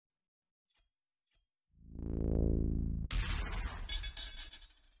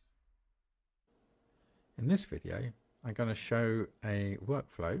In this video, I'm going to show a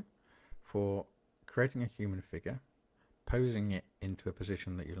workflow for creating a human figure, posing it into a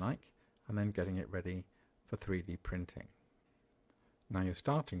position that you like, and then getting it ready for 3D printing. Now your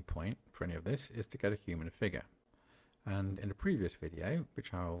starting point for any of this is to get a human figure. And in a previous video,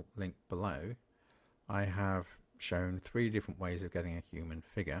 which I'll link below, I have shown 3 different ways of getting a human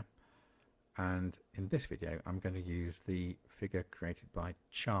figure. And in this video, I'm going to use the figure created by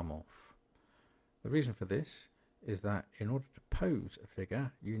charmorph. The reason for this is that in order to pose a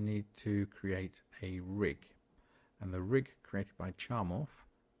figure, you need to create a rig. And the rig created by charmorph,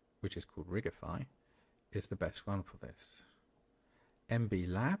 which is called Rigify, is the best one for this.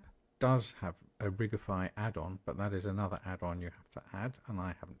 MB Lab does have a Rigify add-on, but that is another add-on you have to add, and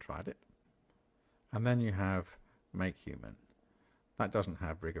I haven't tried it. And then you have Make Human. That doesn't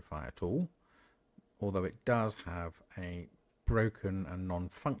have Rigify at all, although it does have a broken and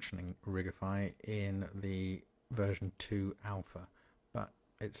non-functioning Rigify in the version 2 alpha, but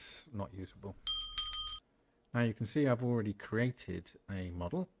it's not usable. Now you can see I've already created a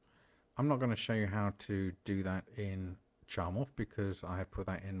model. I'm not going to show you how to do that in charmorph because I have put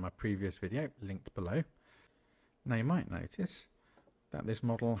that in my previous video, linked below. Now you might notice that this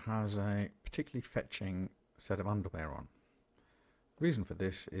model has a particularly fetching set of underwear on. The reason for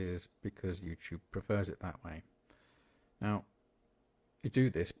this is because YouTube prefers it that way. Now you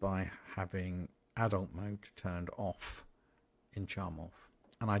do this by having adult mode turned off in charmorph,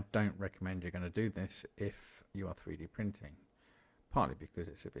 and I don't recommend you're going to do this if you are 3D printing, partly because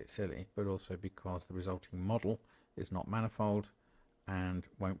it's a bit silly, but also because the resulting model is not manifold and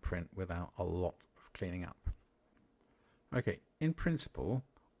won't print without a lot of cleaning up. Okay, in principle,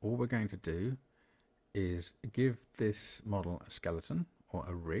 all we're going to do is give this model a skeleton or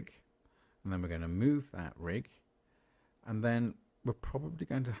a rig, and then we're going to move that rig, and then we're probably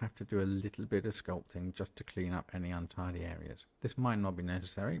going to have to do a little bit of sculpting just to clean up any untidy areas. This might not be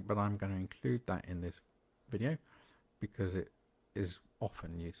necessary, but I'm going to include that in this video because it is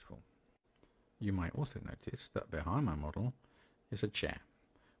often useful. You might also notice that behind my model is a chair,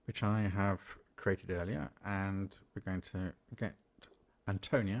 which I have created earlier, and we're going to get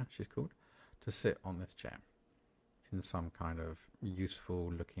Antonia, she's called, to sit on this chair in some kind of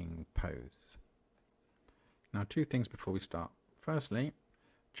useful looking pose. Now 2 things before we start. Firstly,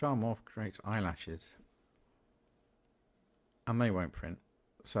 charmorph creates eyelashes and they won't print,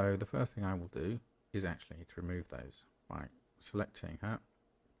 so the first thing I will do is actually to remove those by selecting her,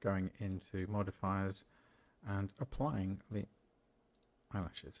 going into modifiers and applying the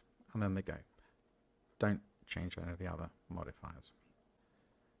eyelashes, and then they go. Don't change any of the other modifiers.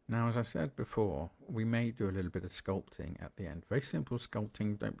 Now, as I said before, we may do a little bit of sculpting at the end. Very simple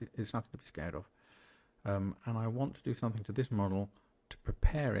sculpting, it's nothing to be scared of. And I want to do something to this model to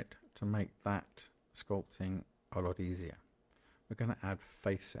prepare it to make that sculpting a lot easier. We're going to add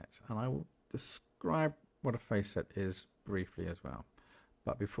face sets, and I will describe what a face set is briefly as well.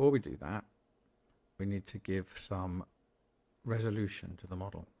 But before we do that, we need to give some resolution to the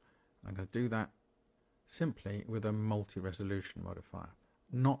model. I'm going to do that simply with a multi-resolution modifier,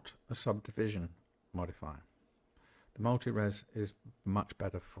 not a subdivision modifier. The multi-res is much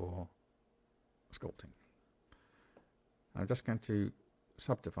better for sculpting. I'm just going to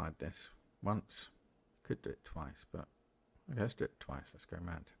subdivide this once. Could do it twice, but okay, let's do it twice. Let's go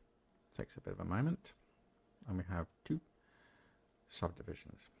mad. Takes a bit of a moment, and we have 2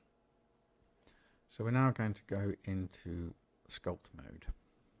 subdivisions. So we're now going to go into sculpt mode.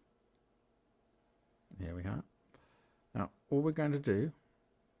 Here we are. Now all we're going to do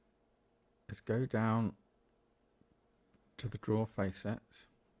is go down to the draw face sets.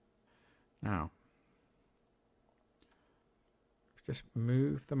 Now just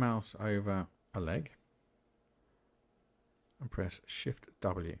move the mouse over a leg and press Shift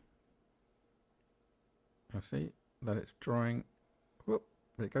W. You'll see that it's drawing, whoop,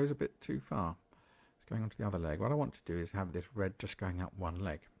 but it goes a bit too far. It's going onto the other leg. What I want to do is have this red just going up one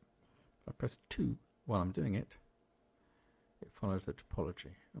leg. If I press 2 while I'm doing it, it follows the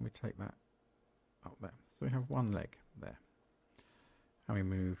topology, and we take that up there. So we have one leg there. And we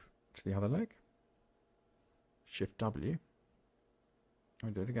move to the other leg, Shift W, and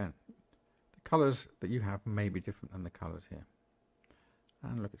we do it again. The colours that you have may be different than the colours here.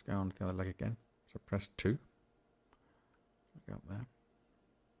 And look, it's going on to the other leg again. So press 2. Go up there.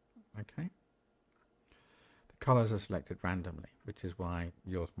 Okay. The colours are selected randomly, which is why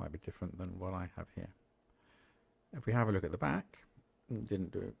yours might be different than what I have here. If we have a look at the back, it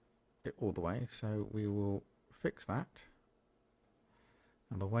didn't do it all the way, so we will fix that.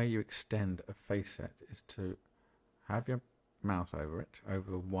 And the way you extend a face set is to have your mouse over it,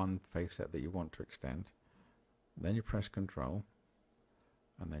 over one face set that you want to extend, then you press Control,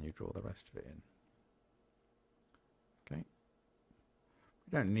 and then you draw the rest of it in. Okay.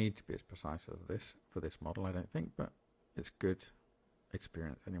 You don't need to be as precise as this for this model, I don't think, but it's good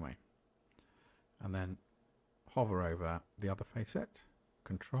experience anyway. And then hover over the other facet,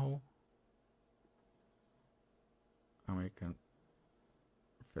 Control, and we can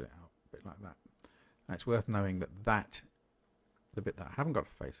fill it out a bit like that. And it's worth knowing that the bit that I haven't got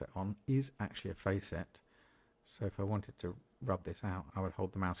a facet on is actually a facet. So if I wanted to rub this out, I would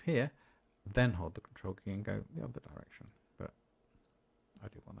hold the mouse here, then hold the Control key and go the other direction. But I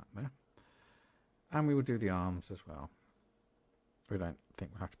do want that there. And we will do the arms as well. We don't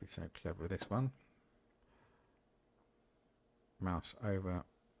think we'll have to be so clever with this one. Mouse over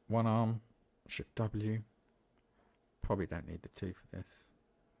one arm, Shift W. Probably don't need the two for this.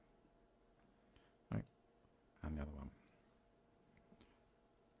 Right. And the other one.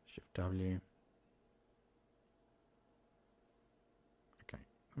 Shift W. Okay,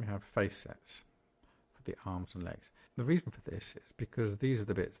 we have face sets for the arms and legs. The reason for this is because these are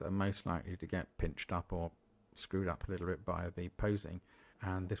the bits that are most likely to get pinched up or screwed up a little bit by the posing,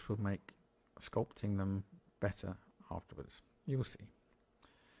 and this will make sculpting them better afterwards. You will see.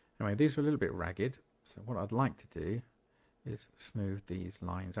 Anyway, these are a little bit ragged, so what I'd like to do is smooth these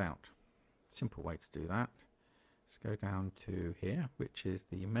lines out. Simple way to do that. Go down to here, which is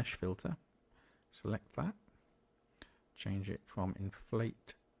the mesh filter. Select that. Change it from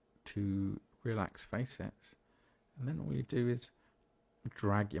inflate to relax facets. And then all you do is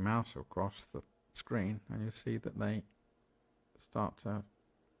drag your mouse across the screen and you'll see that they start to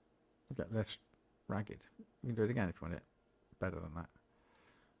get less ragged. You can do it again if you want it better than that.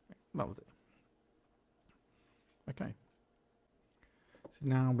 That was it. Okay. So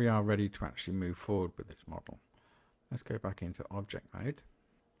now we are ready to actually move forward with this model. Let's go back into object mode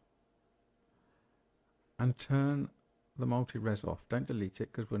and turn the multi-res off. Don't delete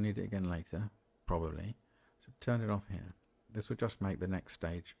it because we'll need it again later, probably. So turn it off here. This will just make the next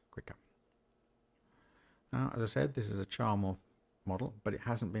stage quicker. Now, as I said, this is a charmorph model, but it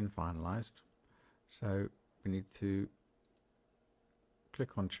hasn't been finalized. So we need to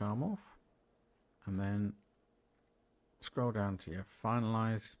click on charmorph and then scroll down to your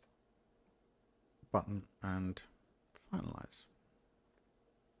finalize button and finalize.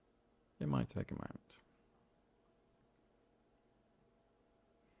 It might take a moment.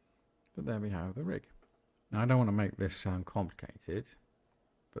 But there we have the rig. Now I don't want to make this sound complicated,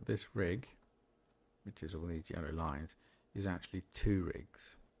 but this rig, which is all these yellow lines, is actually two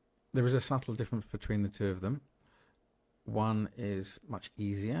rigs. There is a subtle difference between the two of them. One is much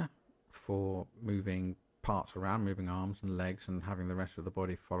easier for moving parts around, moving arms and legs and having the rest of the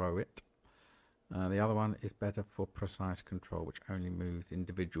body follow it. The other one is better for precise control, which only moves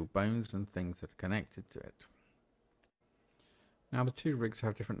individual bones and things that are connected to it. Now the two rigs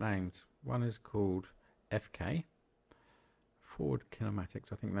have different names. One is called FK, forward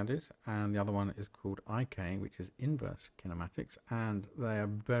kinematics I think that is, and the other one is called IK, which is inverse kinematics, and they are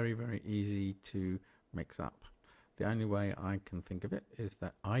very, very easy to mix up. The only way I can think of it is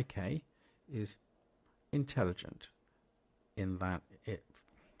that IK is intelligent in that it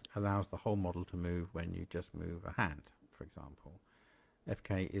allows the whole model to move when you just move a hand, for example.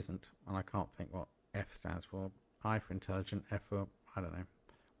 FK isn't, and I can't think what F stands for. I for intelligent, F for, I don't know,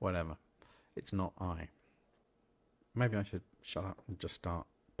 whatever. It's not I. Maybe I should shut up and just start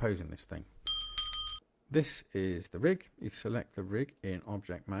posing this thing. This is the rig. You select the rig in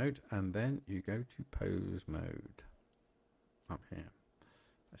object mode and then you go to pose mode up here.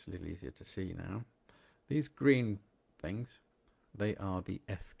 That's a little easier to see now. These green things, they are the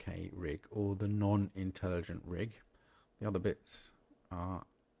FK rig, or the non-intelligent rig. The other bits are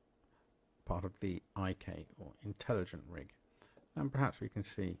part of the IK, or intelligent rig. And perhaps we can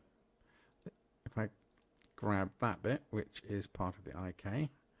see, if I grab that bit, which is part of the IK,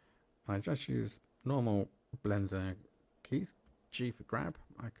 I just use normal blender key, G for grab,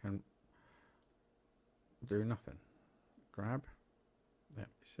 I can do nothing. Grab, there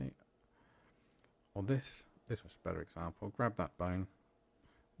you see. Or this was a better example. Grab that bone,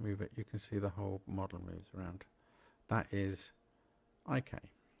 move it, you can see the whole model moves around. That is IK.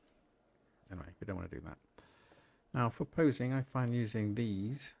 Anyway, we don't want to do that. Now for posing, I find using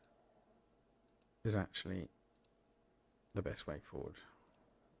these is actually the best way forward.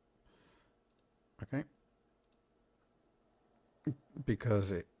 Okay?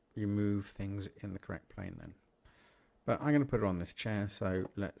 Because you move things in the correct plane then. But I'm going to put it on this chair, so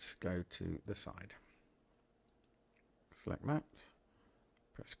let's go to the side. Select that,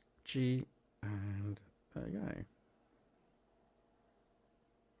 press G, and there you go.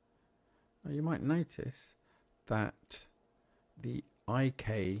 Now you might notice that the IK,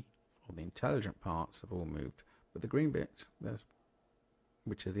 or the intelligent parts, have all moved, but the green bits,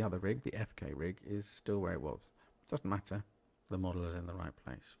 which is the other rig, the FK rig, is still where it was. It doesn't matter, the model is in the right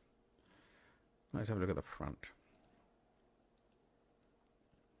place. Let's have a look at the front.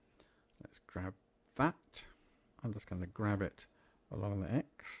 Let's grab that. I'm just going to grab it along the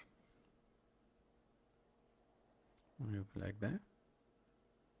X. Move the leg there.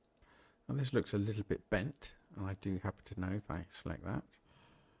 And this looks a little bit bent, and I do happen to know if I select that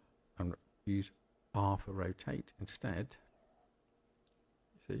and use R for rotate instead,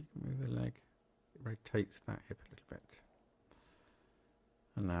 so you can move the leg, it rotates that hip a little bit.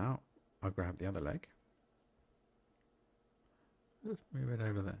 And now I'll grab the other leg, just move it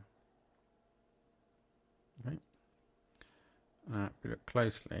over there. Okay. Now if you look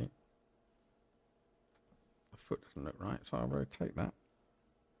closely, the foot doesn't look right, so I'll rotate that.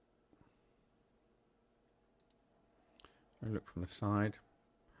 I look from the side,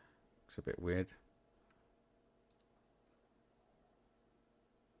 looks a bit weird.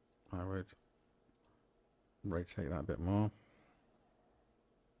 I would rotate that a bit more.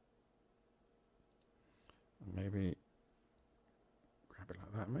 And maybe grab it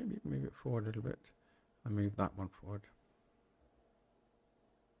like that, maybe move it forward a little bit and move that one forward.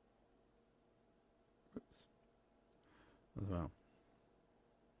 Oops. As well.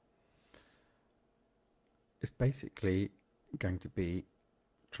 It's basically going to be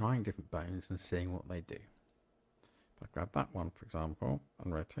trying different bones and seeing what they do. If I grab that one, for example,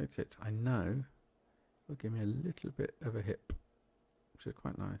 and rotate it, I know it'll give me a little bit of a hip, which is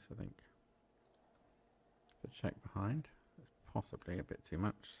quite nice, I think. The check behind, it's possibly a bit too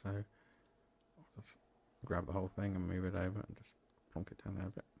much, so I'll just grab the whole thing and move it over and just plonk it down there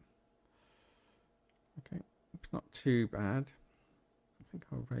a bit. Okay, it's not too bad. I think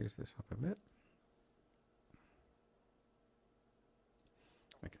I'll raise this up a bit.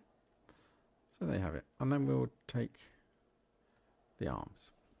 Okay, so there you have it, and then we'll take the arms.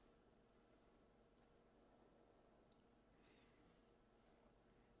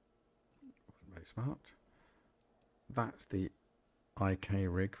 Very smart. That's the IK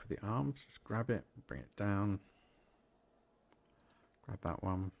rig for the arms. Just grab it, bring it down, grab that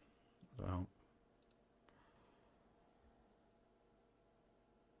one as well.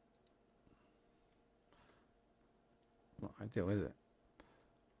 Not ideal, is it?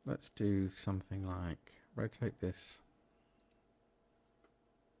 Let's do something like rotate this.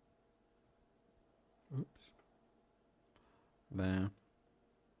 Oops. There.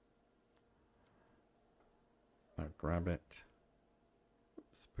 I'll grab it.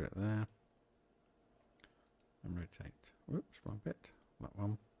 Oops, put it there. And rotate. Whoops, wrong bit. That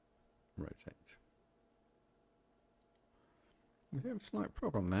one. Rotate. We have a slight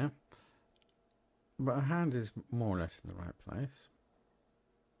problem there. But our hand is more or less in the right place.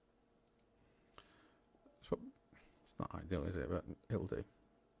 So it's not ideal, is it? But it'll do.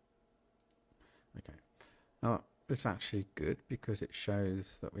 Okay. Now it's actually good because it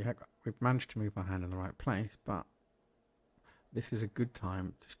shows that we've managed to move our hand in the right place, but this is a good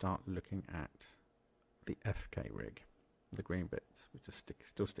time to start looking at the FK rig, the green bits, which are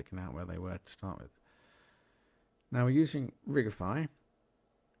still sticking out where they were to start with. Now we're using Rigify.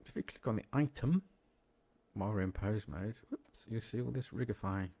 If you click on the item while we're in pose mode, whoops, you see all this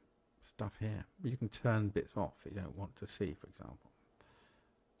Rigify stuff here. You can turn bits off that you don't want to see, for example.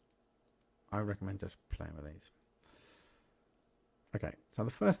 I recommend just playing with these. Okay, so the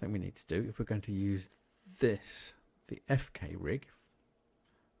first thing we need to do, if we're going to use this, the FK rig,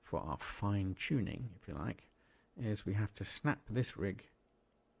 for our fine tuning, if you like, is we have to snap this rig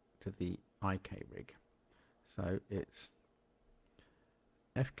to the IK rig. So it's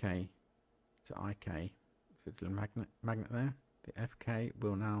FK to IK, so a little magnet there. The FK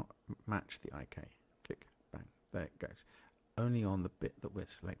will now match the IK. Click, bang, there it goes. Only on the bit that we're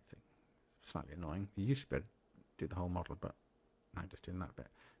selecting. Slightly annoying. You used to be able to do the whole model, but now just doing that bit.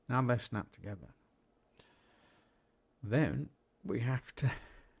 Now they're snapped together. Then we have to,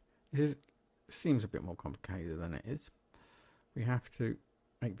 seems a bit more complicated than it is. We have to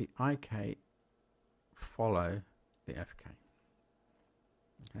make the IK follow the FK.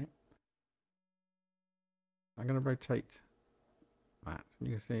 Okay. I'm going to rotate that. You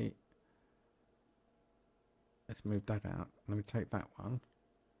can see, let's move that out. Let me take that one.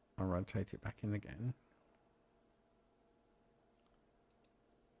 I'll rotate it back in again.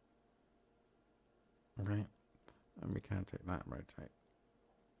 Okay, and we can take that and rotate.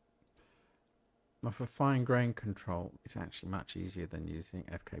 Now for fine grain control, it's actually much easier than using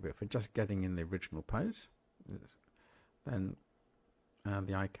FK, but for just getting in the original pose, then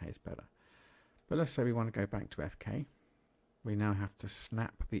the IK is better. But let's say we want to go back to FK. We now have to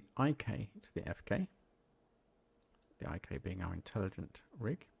snap the IK to the FK. The IK being our intelligent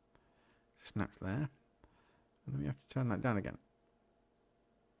rig. Snapped there. And then we have to turn that down again.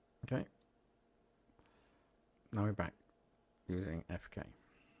 Okay. Now we're back using FK.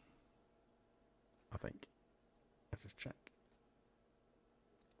 I think. Let's just check.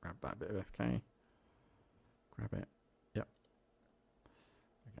 Grab that bit of FK. Grab it. Yep.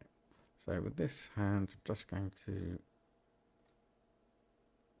 Okay. So with this hand, I'm just going to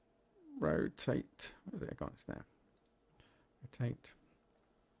rotate. Where's it gone? It's there. Rotate.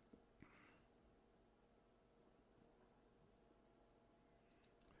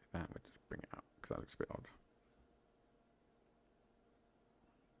 That would just bring it up because that looks a bit odd.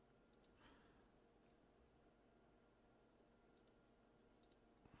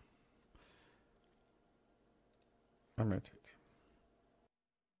 And rotate.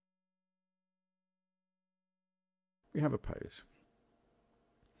 We have a pose.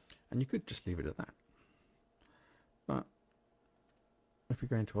 And you could just leave it at that. But if we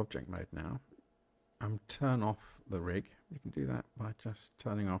go into object mode now and turn off the rig, you can do that by just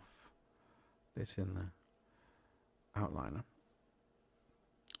turning off this in the outliner.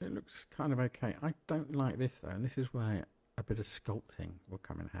 It looks kind of okay. I don't like this though, and this is where a bit of sculpting will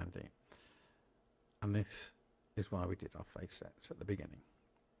come in handy. And this is why we did our face sets at the beginning.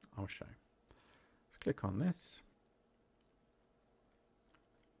 I'll show. Let's click on this.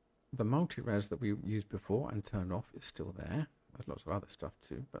 The multi-res that we used before and turned off is still there. There's lots of other stuff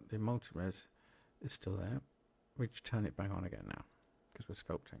too, but the multi-res is still there. We just turn it back on again now because we're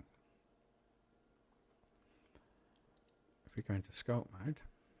sculpting. If we go into sculpt mode,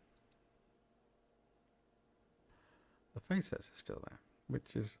 the face sets are still there,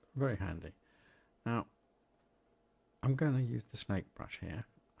 which is very handy. Now, I'm going to use the snake brush here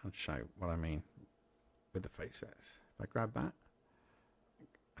and show what I mean with the face sets. If I grab that,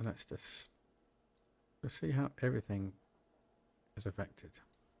 and let's just see how everything is affected.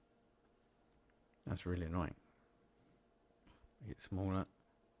 That's really annoying. Make it smaller.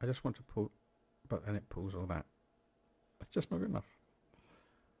 I just want to pull, but then it pulls all that. That's just not good enough.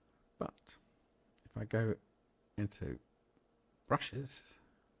 But if I go into brushes,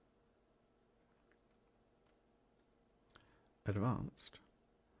 advanced,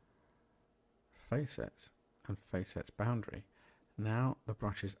 face sets, and face sets boundary, now the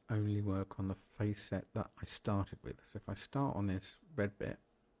brushes only work on the face set that I started with. So if I start on this red bit,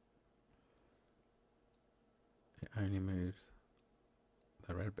 it only moves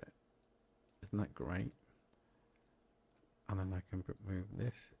the red bit. Isn't that great? And then I can move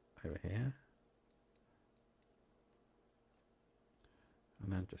this over here.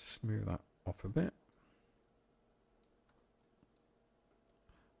 And then just smooth that off a bit.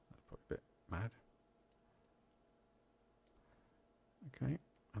 That's probably a bit mad. Okay,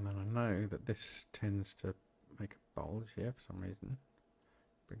 and then I know that this tends to make a bulge here for some reason.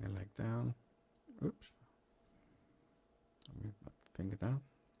 Bring the leg down. Oops. I'll move that finger down.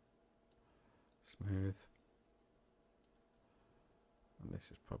 Smooth. And this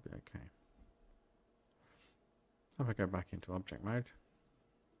is probably okay. If I go back into object mode,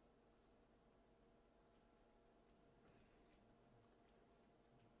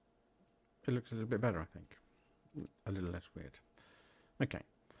 it looks a little bit better, I think. A little less weird. Okay,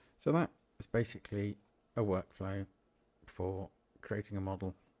 so that is basically a workflow for creating a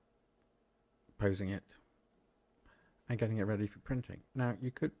model, posing it, and getting it ready for printing. Now,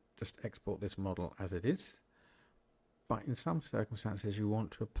 you could just export this model as it is, but in some circumstances you want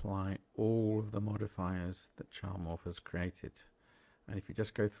to apply all of the modifiers that Charmorph has created. And if you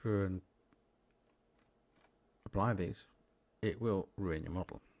just go through and apply these, it will ruin your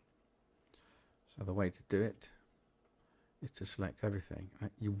model. So the way to do it is to select everything.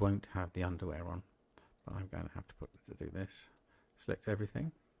 You won't have the underwear on, but I'm going to have to do this. Select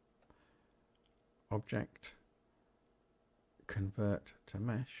everything, object, convert to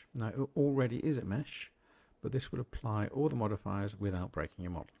mesh. Now it already is a mesh, but this will apply all the modifiers without breaking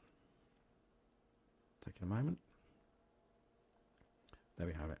your model. Take a moment. There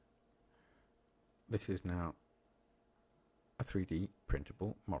we have it. This is now a 3D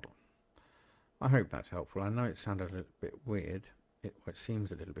printable model. I hope that's helpful. I know it sounded a little bit weird. It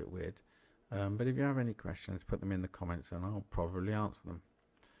seems a little bit weird. But if you have any questions, put them in the comments and I'll probably answer them.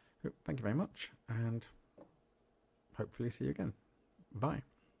 Thank you very much, and hopefully see you again. Bye.